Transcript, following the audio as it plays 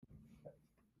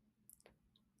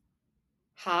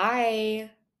Hi,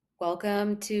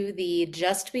 welcome to the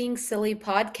Just Being Silly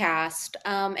podcast.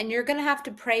 And you're going to have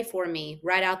to pray for me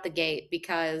right out the gate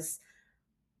because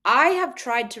I have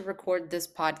tried to record this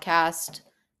podcast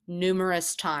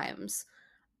numerous times.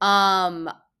 Um,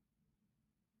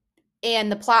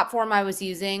 and the platform I was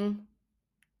using,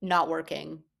 not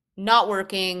working. Not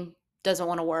working, doesn't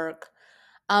want to work.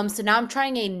 So now I'm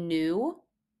trying a new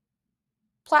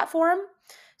platform.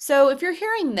 So if you're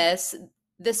hearing this,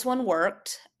 this one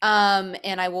worked.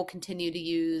 And I will continue to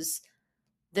use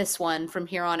this one from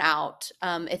here on out,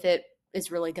 if it is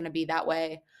really going to be that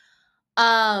way.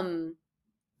 Um,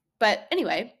 but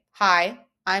anyway, hi,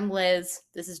 I'm Liz.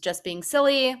 This is Just Being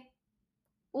Silly,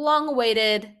 long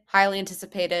awaited, highly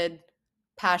anticipated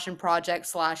passion project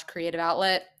slash creative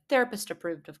outlet, therapist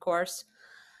approved, of course.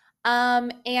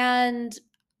 And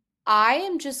I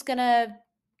am just gonna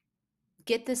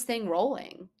get this thing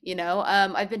rolling.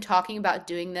 I've been talking about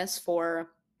doing this for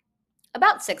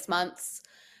about 6 months.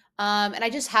 And I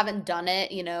just haven't done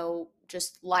it.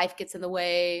 Just life gets in the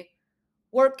way,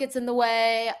 work gets in the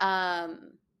way.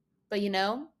 But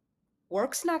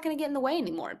work's not going to get in the way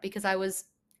anymore because I was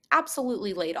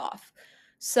absolutely laid off.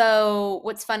 So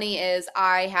what's funny is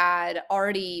I had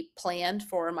already planned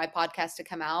for my podcast to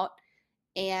come out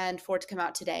and for it to come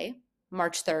out today,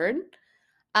 March 3rd.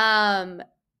 Um,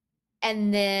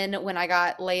 and then when I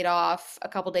got laid off a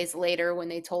couple days later, when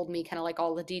they told me kind of like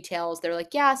all the details, they're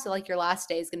like, yeah, so like your last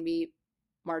day is going to be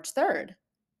March 3rd.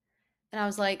 And I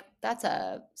was like, that's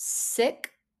a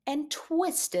sick and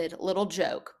twisted little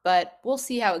joke, but we'll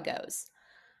see how it goes.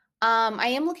 I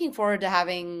am looking forward to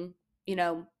having,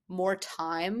 more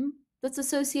time that's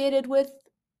associated with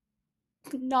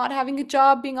not having a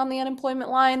job, being on the unemployment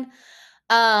line.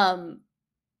 Um,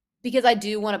 because I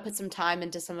do want to put some time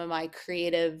into some of my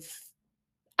creative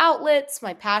outlets,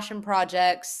 my passion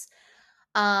projects.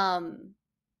 Um,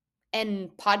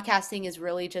 and podcasting is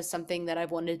really just something that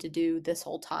I've wanted to do this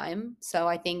whole time. So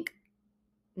I think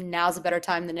now's a better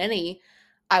time than any,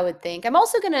 I would think. I'm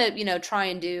also going to, try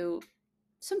and do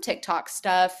some TikTok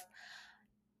stuff.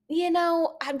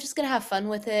 I'm just going to have fun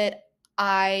with it.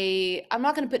 I'm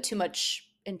not going to put too much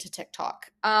into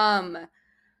TikTok.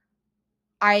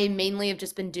 I mainly have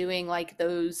just been doing like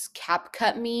those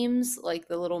CapCut memes, like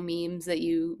the little memes that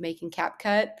you make in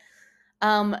CapCut.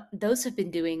 Those have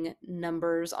been doing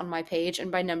numbers on my page,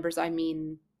 and by numbers I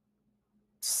mean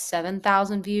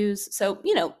 7,000 views. So,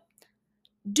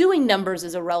 doing numbers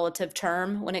is a relative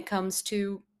term when it comes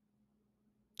to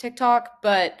TikTok,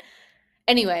 but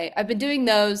anyway, I've been doing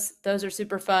those. Those are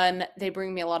super fun. They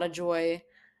bring me a lot of joy.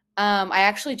 I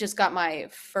actually just got my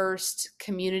first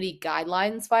community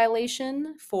guidelines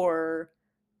violation for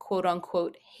quote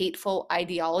unquote hateful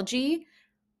ideology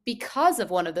because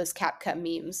of one of those CapCut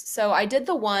memes. So I did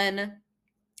the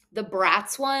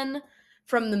Bratz one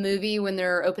from the movie when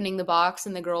they're opening the box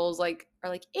and the girls like are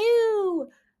like, ew.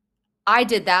 I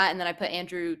did that and then I put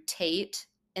Andrew Tate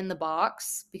in the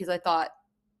box because I thought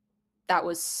that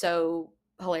was so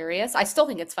hilarious. I still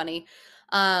think it's funny.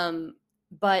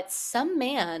 But some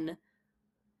man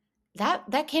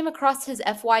that came across his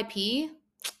FYP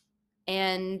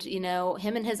and,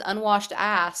 him and his unwashed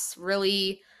ass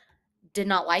really did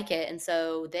not like it and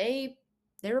so they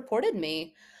reported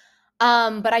me.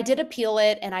 But I did appeal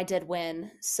it and I did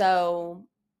win. So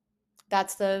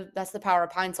that's the power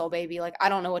of Pine Sol, baby. Like I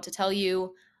don't know what to tell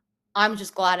you. I'm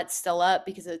just glad it's still up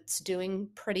because it's doing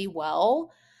pretty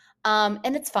well.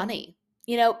 And it's funny.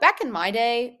 Back in my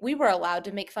day, we were allowed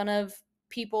to make fun of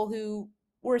people who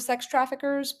were sex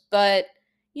traffickers, but,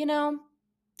 you know,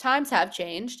 times have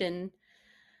changed and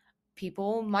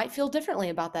people might feel differently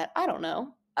about that. I don't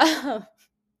know.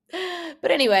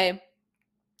 But anyway,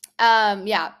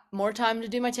 yeah, more time to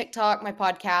do my TikTok, my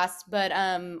podcast, but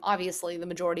obviously the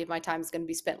majority of my time is going to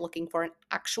be spent looking for an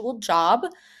actual job.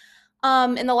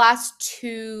 In the last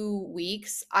 2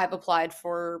 weeks, I've applied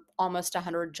for almost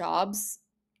 100 jobs,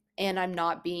 and I'm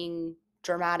not being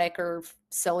dramatic or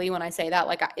silly when I say that.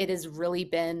 Like, it has really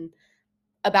been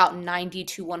about 90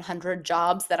 to 100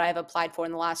 jobs that I've applied for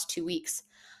in the last 2 weeks.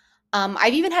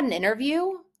 I've even had an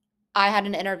interview. I had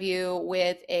an interview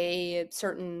with a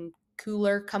certain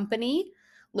cooler company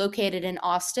located in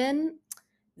Austin.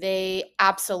 They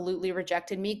absolutely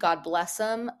rejected me. God bless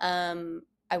them.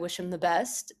 I wish them the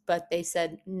best, but they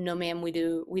said, "No, ma'am, we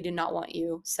do not want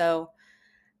you." So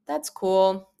that's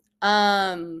cool.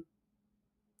 I'm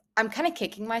kind of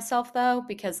kicking myself though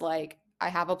because like I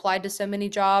have applied to so many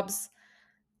jobs.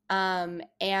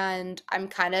 And I'm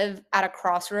kind of at a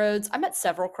crossroads. I'm at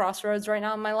several crossroads right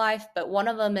now in my life, but one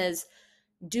of them is,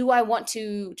 do I want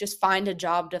to just find a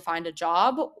job to find a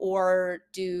job, or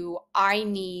do I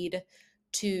need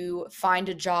to find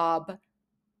a job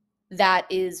that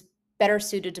is better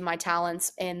suited to my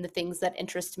talents and the things that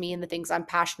interest me and the things I'm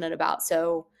passionate about.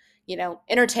 So,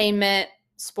 entertainment,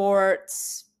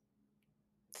 sports,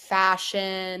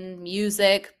 fashion,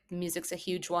 music. Music's a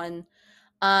huge one.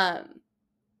 Um,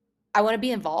 I want to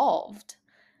be involved.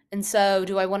 And so,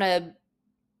 do I want to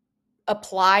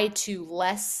apply to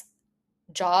less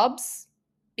jobs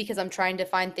because I'm trying to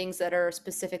find things that are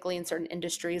specifically in certain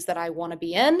industries that I want to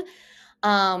be in,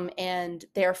 and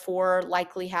therefore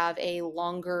likely have a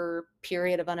longer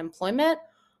period of unemployment?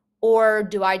 Or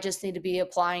do I just need to be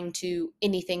applying to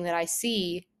anything that I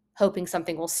see, hoping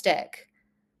something will stick?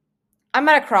 I'm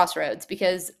at a crossroads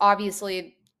because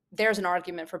obviously there's an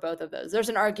argument for both of those. There's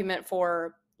an argument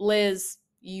for Liz,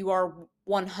 you are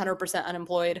 100%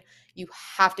 unemployed. You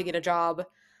have to get a job.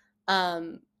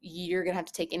 You're going to have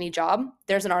to take any job.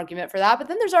 There's an argument for that. But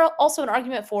then there's also an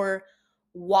argument for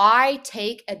why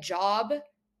take a job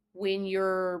when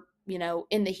you're,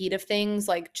 in the heat of things,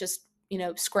 like just,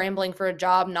 scrambling for a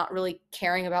job, not really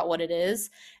caring about what it is.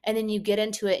 And then you get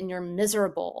into it and you're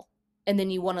miserable. And then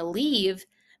you want to leave,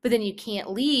 but then you can't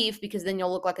leave because then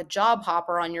you'll look like a job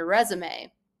hopper on your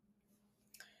resume.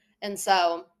 And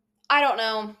so I don't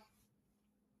know.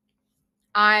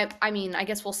 I mean, I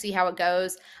guess we'll see how it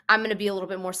goes. I'm going to be a little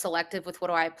bit more selective with what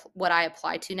I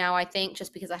apply to now, I think,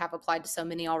 just because I have applied to so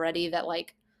many already that,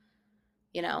 like,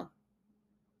 you know,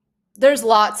 there's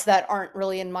lots that aren't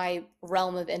really in my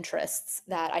realm of interests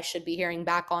that I should be hearing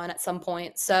back on at some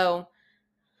point. So,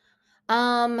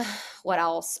 um what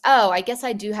else? Oh, I guess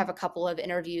I do have a couple of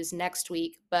interviews next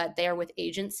week, but they're with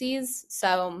agencies.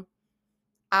 So,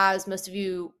 as most of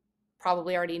you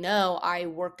probably already know, I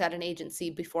worked at an agency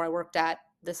before I worked at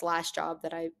this last job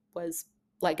that I was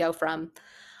let go from.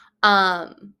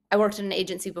 I worked in an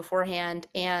agency beforehand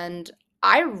and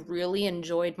I really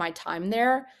enjoyed my time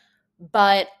there.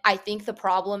 But I think the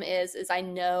problem is I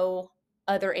know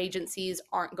other agencies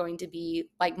aren't going to be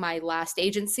like my last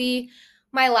agency.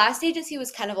 My last agency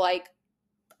was kind of like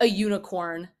a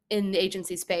unicorn in the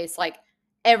agency space. Like,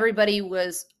 everybody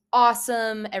was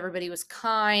awesome, everybody was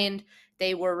kind,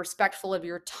 they were respectful of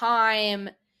your time.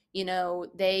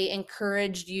 They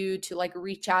encouraged you to like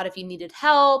reach out if you needed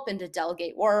help and to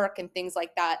delegate work and things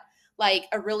like that. Like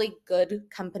a really good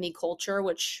company culture,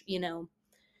 which,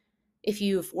 if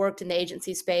you've worked in the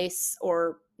agency space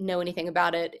or know anything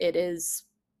about it, it is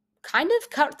kind of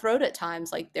cutthroat at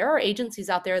times. Like, there are agencies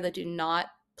out there that do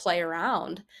not play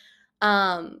around.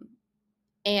 Um,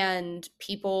 and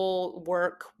people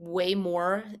work way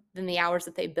more than the hours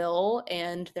that they bill,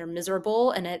 and they're miserable,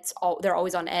 and they're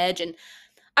always on edge. And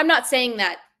I'm not saying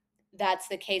that that's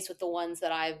the case with the ones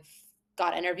that I've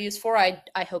got interviews for. I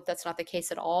hope that's not the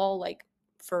case at all, like,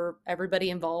 for everybody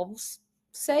involved's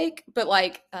sake. But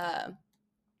like,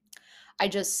 I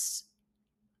just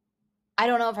I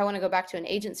don't know if I want to go back to an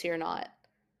agency or not.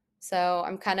 So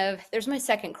I'm kind of there's my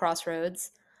second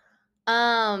crossroads.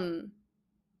 Um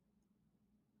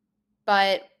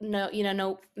but no,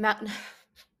 no,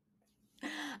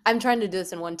 I'm trying to do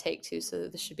this in one take too, so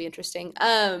this should be interesting.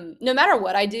 No matter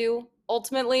what I do,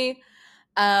 ultimately,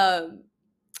 um,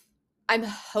 I'm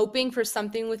hoping for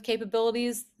something with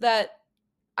capabilities that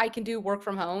I can do work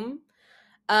from home,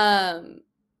 um,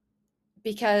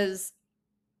 because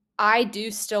I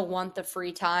do still want the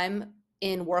free time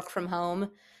in work from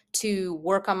home to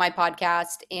work on my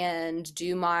podcast and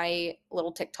do my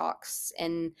little TikToks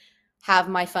and have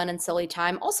my fun and silly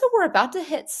time. Also, we're about to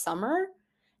hit summer.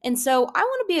 And so I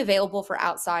want to be available for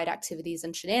outside activities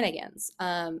and shenanigans,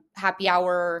 happy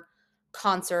hour,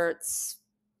 concerts,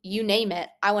 you name it.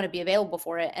 I want to be available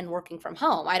for it and working from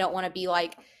home. I don't want to be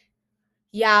like,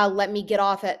 yeah, let me get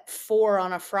off at 4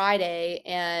 on a Friday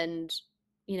and,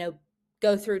 you know,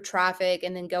 go through traffic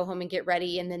and then go home and get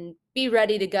ready and then be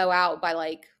ready to go out by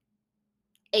like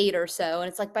 8 or so. And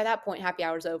it's like by that point, happy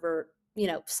hour's over,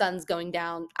 sun's going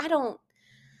down.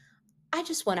 I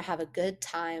just want to have a good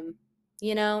time,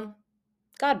 you know?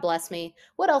 God bless me.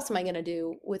 What else am I going to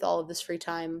do with all of this free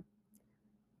time?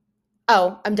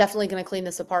 Oh, I'm definitely going to clean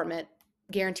this apartment.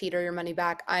 Guaranteed, or your money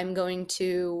back. I'm going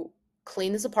to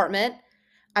clean this apartment.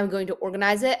 I'm going to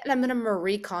organize it, and I'm going to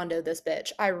Marie Kondo this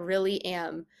bitch. I really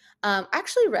am. I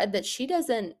actually read that she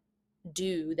doesn't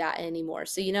do that anymore.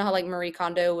 So you know how like Marie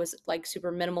Kondo was like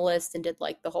super minimalist and did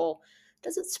like the whole,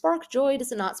 does it spark joy?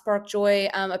 Does it not spark joy?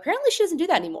 Apparently she doesn't do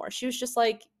that anymore. She was just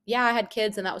like, yeah, I had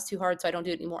kids and that was too hard, so I don't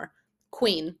do it anymore.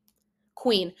 Queen.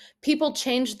 Queen. People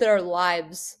changed their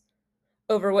lives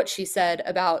over what she said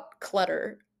about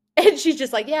clutter. And she's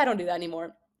just like, yeah, I don't do that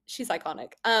anymore. She's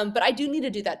iconic. But I do need to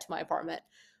do that to my apartment.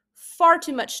 Far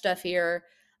too much stuff here.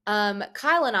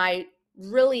 Kyle and I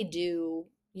really do,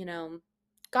 you know,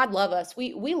 God love us.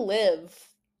 We live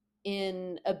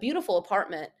in a beautiful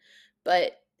apartment,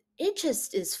 but it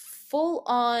just is full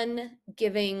on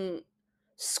giving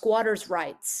squatters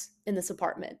rights in this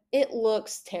apartment. It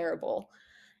looks terrible.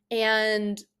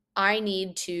 And I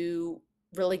need to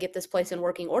really get this place in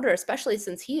working order, especially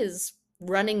since he is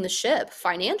running the ship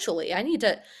financially. I need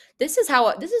to this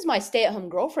is my stay-at-home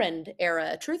girlfriend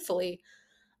era, truthfully.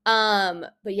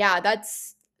 But yeah,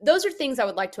 those are things I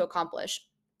would like to accomplish.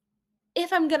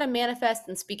 If I'm going to manifest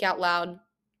and speak out loud,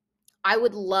 I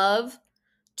would love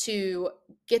to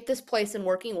get this place in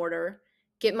working order,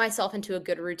 get myself into a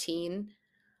good routine,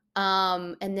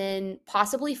 and then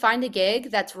possibly find a gig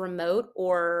that's remote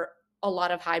or a lot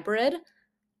of hybrid,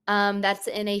 that's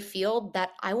in a field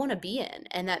that I want to be in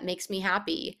and that makes me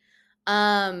happy.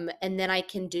 And then I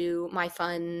can do my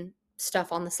fun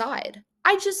stuff on the side.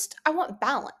 I want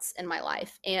balance in my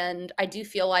life. And I do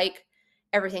feel like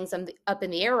everything's up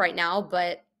in the air right now,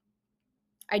 but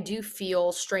I do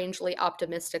feel strangely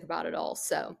optimistic about it all.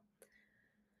 So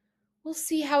we'll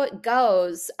see how it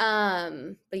goes.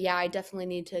 But yeah, I definitely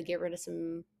need to get rid of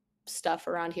some stuff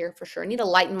around here for sure. I need to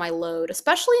lighten my load,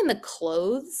 especially in the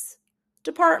clothes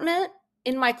department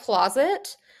in my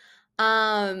closet.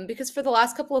 Because for the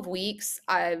last couple of weeks,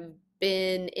 I've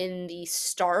been in the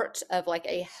start of like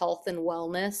a health and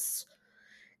wellness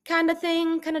kind of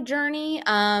thing, kind of journey.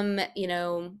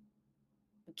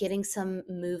 Getting some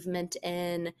movement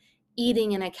in,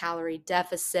 eating in a calorie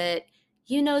deficit.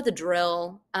 You know the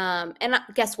drill.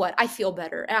 Guess what? I feel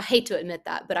better. And I hate to admit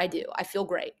that, but I do. I feel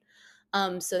great.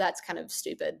 So that's kind of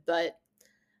stupid. But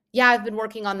yeah, I've been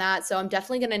working on that. So I'm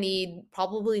definitely going to need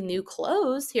probably new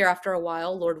clothes here after a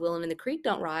while, Lord willing, and the creek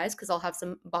don't rise, because I'll have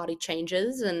some body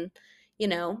changes. And, you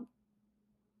know,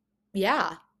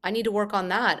 yeah, I need to work on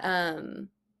that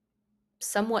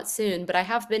somewhat soon. But I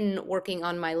have been working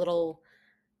on my little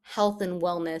health and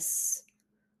wellness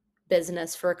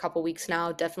business for a couple weeks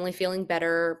now. Definitely feeling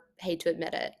better. Hate to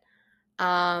admit it.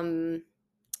 Um,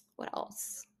 what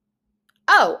else?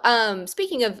 Oh,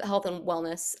 speaking of health and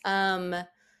wellness,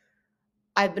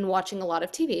 I've been watching a lot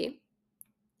of TV.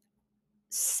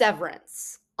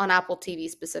 Severance on Apple TV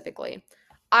specifically.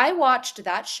 I watched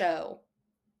that show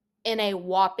in a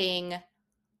whopping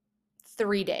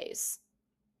 3 days.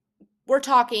 We're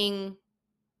talking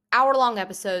hour-long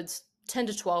episodes, 10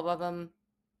 to 12 of them,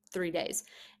 3 days.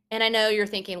 And I know you're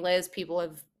thinking, Liz, people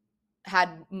have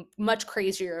had much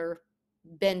crazier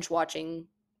binge watching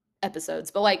episodes,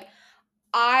 but like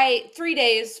 3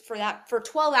 days for that, for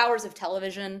 12 hours of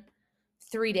television,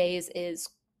 3 days is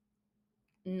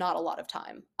not a lot of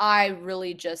time. I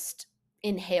really just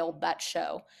inhaled that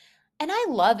show. And I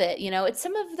love it. It's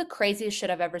some of the craziest shit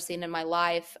I've ever seen in my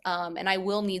life. And I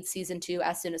will need season 2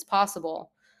 as soon as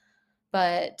possible.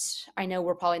 But I know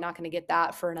we're probably not going to get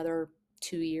that for another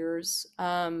 2 years,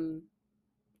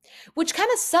 which kind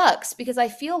of sucks because I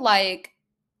feel like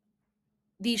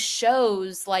these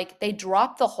shows, like, they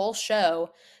drop the whole show.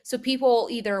 So people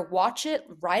either watch it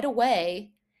right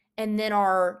away and then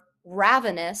are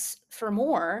ravenous for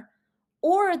more,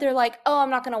 or they're like, oh, I'm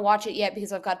not going to watch it yet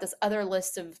because I've got this other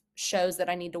list of shows that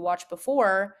I need to watch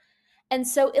before. And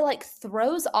so it like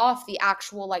throws off the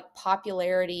actual like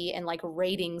popularity and like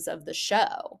ratings of the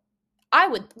show.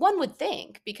 One would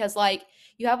think, because like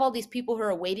you have all these people who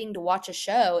are waiting to watch a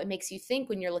show. It makes you think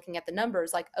when you're looking at the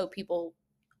numbers, like, oh, people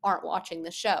aren't watching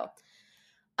the show.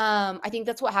 I think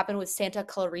that's what happened with Santa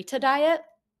Clarita Diet.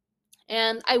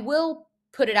 And I will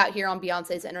put it out here on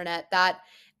Beyonce's internet that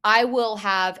I will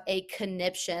have a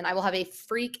conniption. I will have a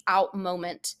freak out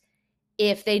moment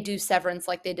if they do Severance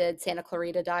like they did Santa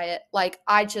Clarita Diet. Like,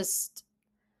 I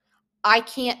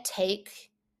can't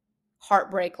take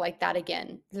heartbreak like that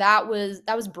again. That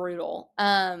was brutal.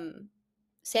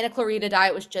 Santa Clarita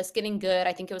Diet was just getting good.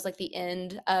 I think it was like the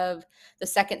end of the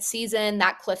second season.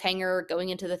 That cliffhanger going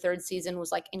into the third season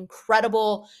was like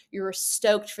incredible. You were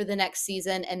stoked for the next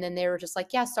season. And then they were just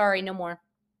like, yeah, sorry, no more.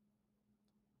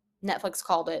 Netflix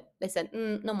called it. They said,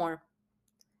 no more.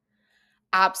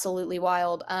 Absolutely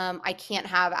wild. I can't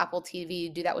have Apple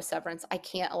TV do that with Severance. I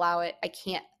can't allow it.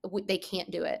 They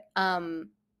can't do it.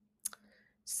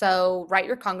 So write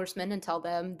your congressman and tell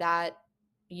them that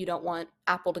you don't want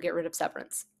Apple to get rid of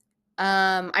Severance.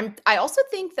 I also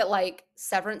think that like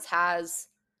Severance has,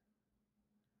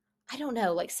 I don't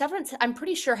know, like Severance, I'm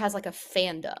pretty sure has like a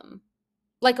fandom,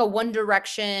 like a One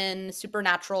Direction,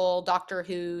 Supernatural, Doctor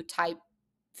Who type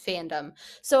fandom.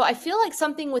 So I feel like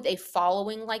something with a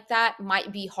following like that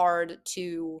might be hard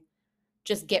to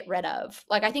just get rid of.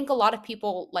 Like, I think a lot of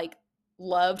people like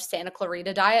loved Santa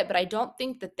Clarita Diet, but I don't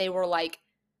think that they were like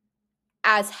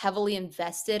as heavily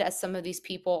invested as some of these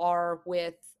people are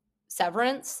with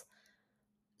Severance.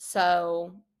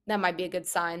 So that might be a good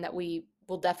sign that we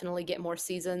will definitely get more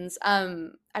seasons.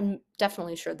 I'm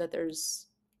definitely sure that there's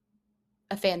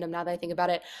a fandom now that I think about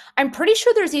it. I'm pretty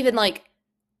sure there's even like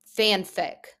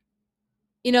fanfic,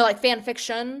 like fan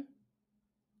fiction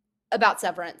about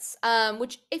Severance.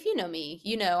 Which if you know me,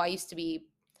 I used to be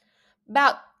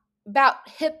about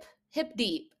hip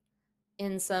deep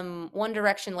in some One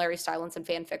Direction, Larry Stylinson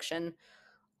fan fiction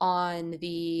on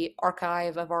the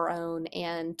Archive of Our Own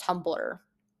and Tumblr.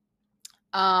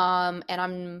 And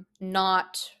I'm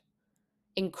not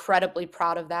incredibly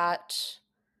proud of that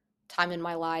time in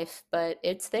my life, but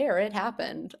it's there. It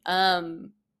happened.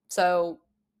 So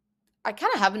I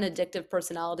kind of have an addictive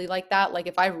personality like that. Like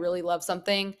if I really love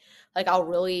something, like I'll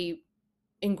really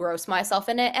engross myself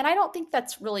in it. And I don't think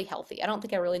that's really healthy. I don't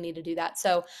think I really need to do that.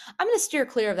 So I'm going to steer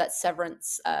clear of that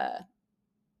Severance fan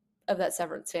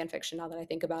fiction now that I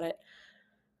think about it.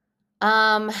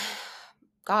 Um,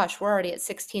 Gosh, we're already at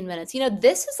 16 minutes.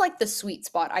 This is like the sweet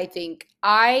spot, I think.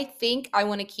 I think I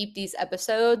want to keep these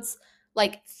episodes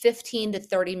like 15 to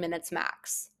 30 minutes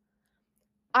max.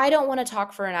 I don't want to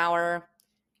talk for an hour.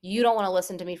 You don't want to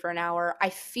listen to me for an hour.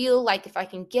 I feel like if I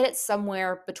can get it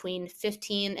somewhere between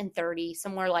 15 and 30,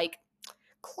 somewhere like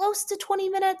close to 20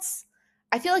 minutes,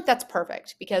 I feel like that's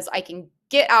perfect because I can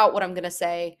get out what I'm going to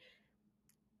say.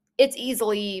 It's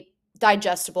easily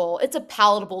digestible. It's a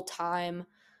palatable time.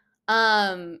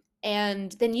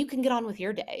 And then you can get on with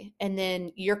your day and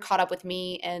then you're caught up with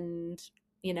me and,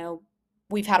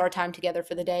 we've had our time together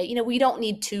for the day. We don't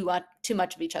need too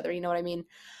much of each other. You know what I mean?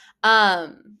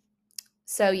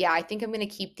 So yeah, I think I'm going to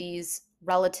keep these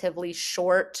relatively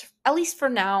short, at least for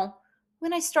now.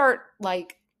 When I start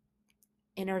like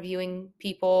interviewing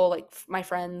people, like my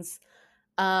friends,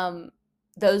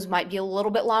 those might be a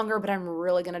little bit longer, but I'm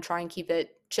really going to try and keep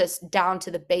it just down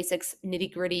to the basics,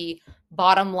 nitty gritty,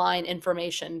 bottom line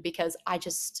information because I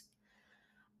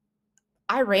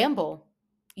ramble.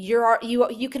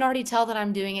 You can already tell that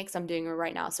I'm doing it because I'm doing it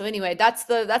right now. So anyway, that's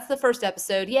the first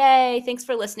episode. Yay! Thanks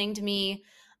for listening to me.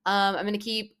 I'm gonna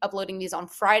keep uploading these on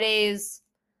Fridays.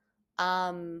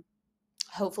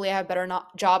 Hopefully I have better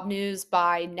job news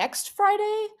by next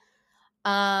Friday.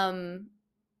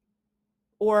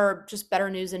 Or just better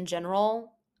news in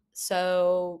general.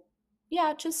 So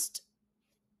yeah, just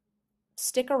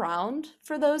stick around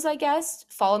for those, I guess.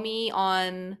 Follow me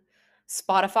on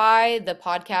Spotify. The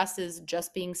podcast is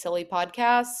Just Being Silly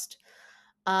Podcast.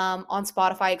 On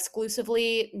Spotify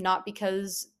exclusively, not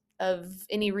because of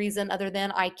any reason other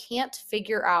than I can't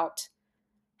figure out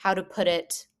how to put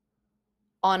it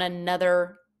on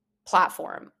another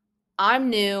platform. I'm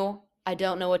new. I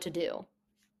don't know what to do.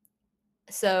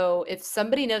 So if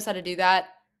somebody knows how to do that,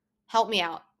 help me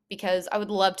out because I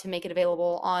would love to make it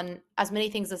available on as many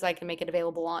things as I can make it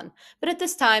available on. But at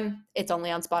this time, it's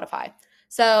only on Spotify.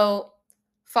 So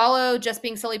follow Just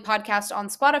Being Silly Podcast on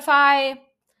Spotify.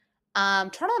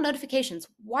 Turn on notifications.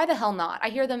 Why the hell not? I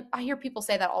hear people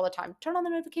say that all the time. Turn on the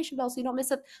notification bell so you don't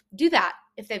miss it. Do that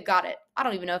if they've got it. I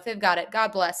don't even know if they've got it.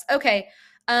 God bless. Okay.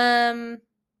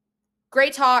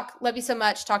 Great talk. Love you so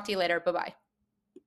much. Talk to you later. Bye-bye.